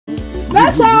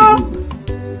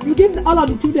You give all of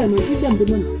the children, you give them the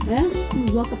money.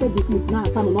 You walk up a business now,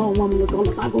 come on, one look all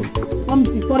the time. Come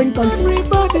see foreign country.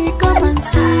 Everybody come and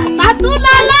see.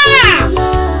 Patulala!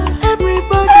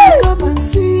 Everybody come and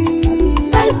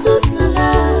see. Titus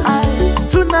Lala.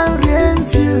 Tuna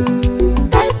review.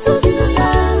 Titus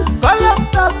Lala. Call up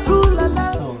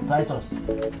Tatulala. So, Titus,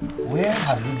 where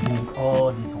have you been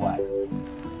all this while?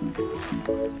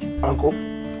 Uncle,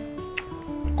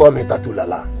 call me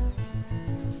Tatulala.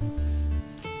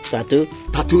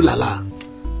 Tatulala.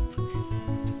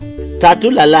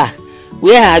 Tatulala,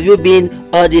 where have you been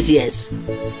all these years?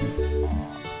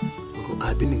 Uncle,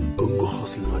 I've been in Congo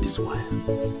hustling all this while.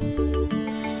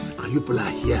 And you people are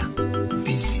here,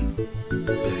 busy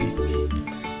burying me.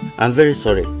 I'm very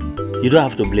sorry. You don't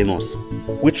have to blame us.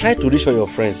 We tried to reach all your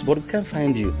friends, but we can't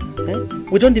find you.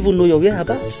 We don't even know your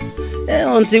whereabouts.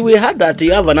 Until we heard that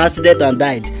you have an accident and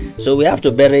died. So we have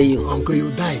to bury you. Uncle,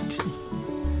 you died.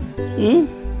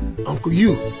 Uncle,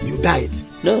 you died.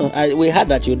 No, we heard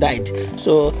that you died.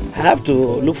 So I have to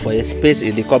look for a space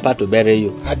in the copper to bury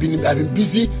you. I've been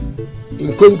busy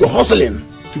in Congo hustling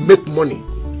to make money,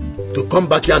 to come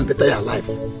back here and better your life.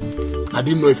 I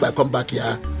didn't know if I come back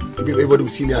here, everybody will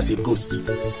see me as a ghost.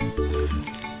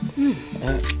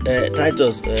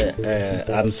 Titus,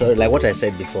 I'm sorry, like what I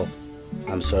said before.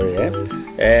 I'm sorry,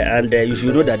 and you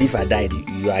should know that if I died,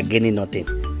 you are gaining nothing.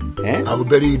 I will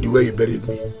bury you the way you buried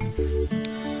me.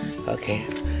 Okay.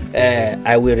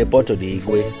 I will report to the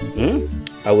Igwe.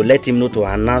 I will let him know to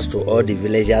announce to all the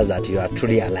villagers that you are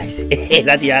truly alive.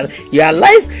 That you are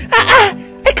alive.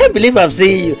 I can't believe I'm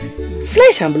seeing you.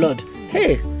 Flesh and blood.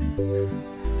 Hey,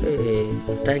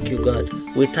 thank you, God.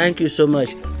 We thank you so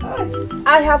much.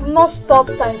 I have not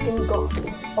stopped thanking God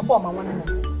for my one.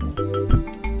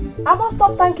 I must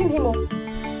stop thanking him.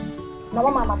 Now,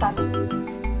 Mama,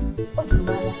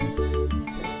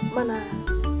 Mana,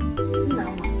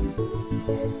 now.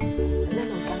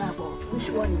 Which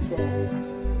one is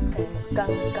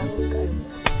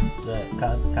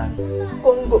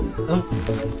Congo?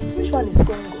 Which one is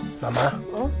Congo? Mama,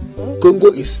 Congo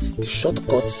is the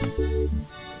shortcut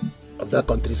of that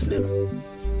country's name.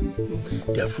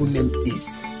 Their full name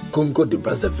is Congo de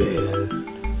Brazzaville.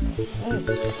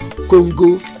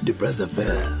 Congo de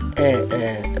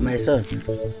Brazzaville. My son,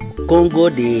 Congo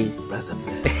de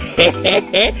Brazzaville.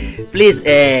 Please,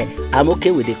 I'm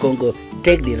okay with the Congo.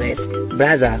 Take the rest,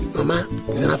 brother. Mama,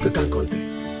 it's an African country.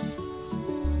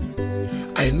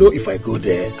 I know if I go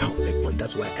there, I'll make money.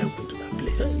 That's why I went to that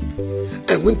place.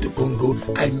 I went to Congo.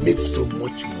 I made so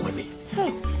much money.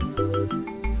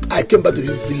 I came back to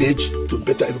this village to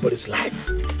better everybody's life.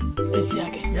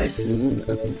 Yes.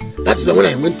 That's why when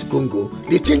I went to Congo,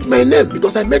 they changed my name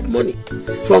because I made money.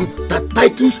 From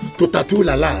Titus to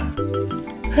Tatulala.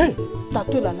 Hey,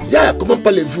 Tatulala. Yeah, comment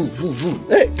parlez-vous, vous?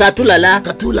 Hey, Tatulala.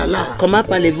 Tatulala. Comment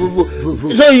parlez-vous, vous?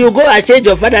 Vous. So you go and change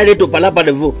your father name to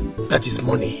Parlez-vous? That is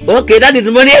money. Okay, that is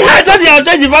money. I thought you have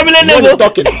changed the family name.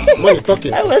 Money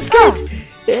talking. I was scared.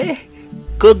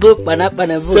 Congo,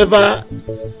 Parlez-vous.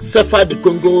 Sefa de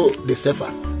Congo, de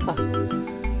Sefa.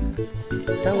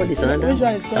 That one is another.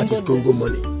 That is Congo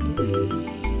money.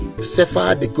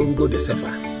 Sefa de Congo, de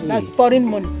Sefa. That's foreign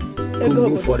money.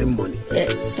 Congo foreign money.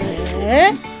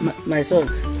 My son,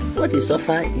 what is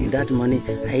suffer in that money?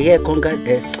 I hear Congo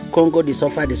the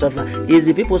suffer. Is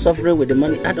the people suffering with the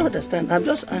money? I don't understand. I'm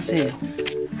just asking.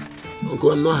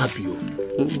 Uncle, I'm not happy.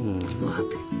 I'm not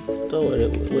happy. Don't worry.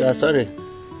 We are sorry.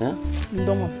 Huh?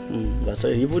 Don't worry. We are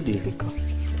sorry.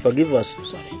 Forgive us.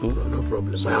 Sorry. No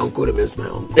problem. My uncle remains my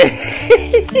uncle. I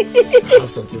have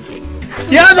something for you.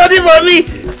 You have something for me?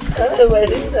 My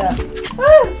sister.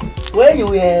 When you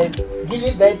were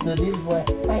giving birth to this boy,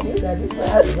 I knew that this boy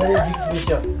has a very big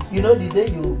future. You know, the day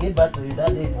you gave birth to you,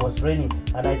 that day it was raining,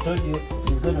 and I told you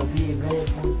he's going to be a very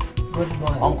good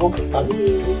boy. Uncle,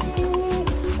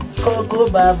 Congo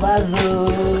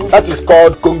Babazo. that is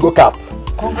called Congo cap.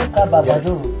 Congo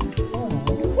Babazo.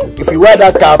 Yes. If you wear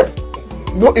that cap,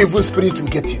 no evil spirit will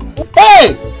get you.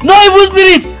 Hey! No evil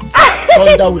spirit!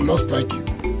 Thunder will not strike you.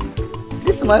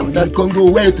 This man In Congo,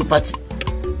 wear it to party.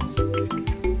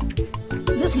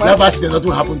 This If you have accident, nothing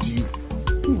will happen to you.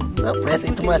 Don't press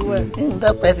it too much.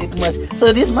 Don't press it too much.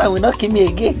 So this man will not kill me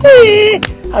again. Hey,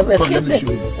 I've escaped. Let me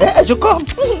show you. I should come.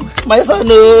 My son,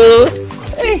 no.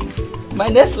 Hey, my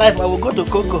next life I will go to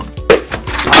Congo.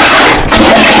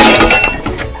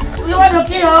 You want to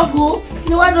kill your uncle?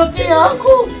 You want to kill your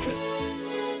uncle?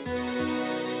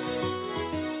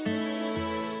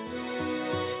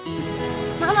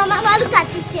 Mama, look at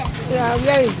it here. Yeah,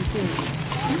 where is the change?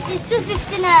 It's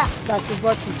 250 naira. That you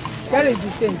bought it. Where is the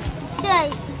change? Sure.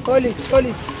 Hold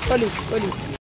it.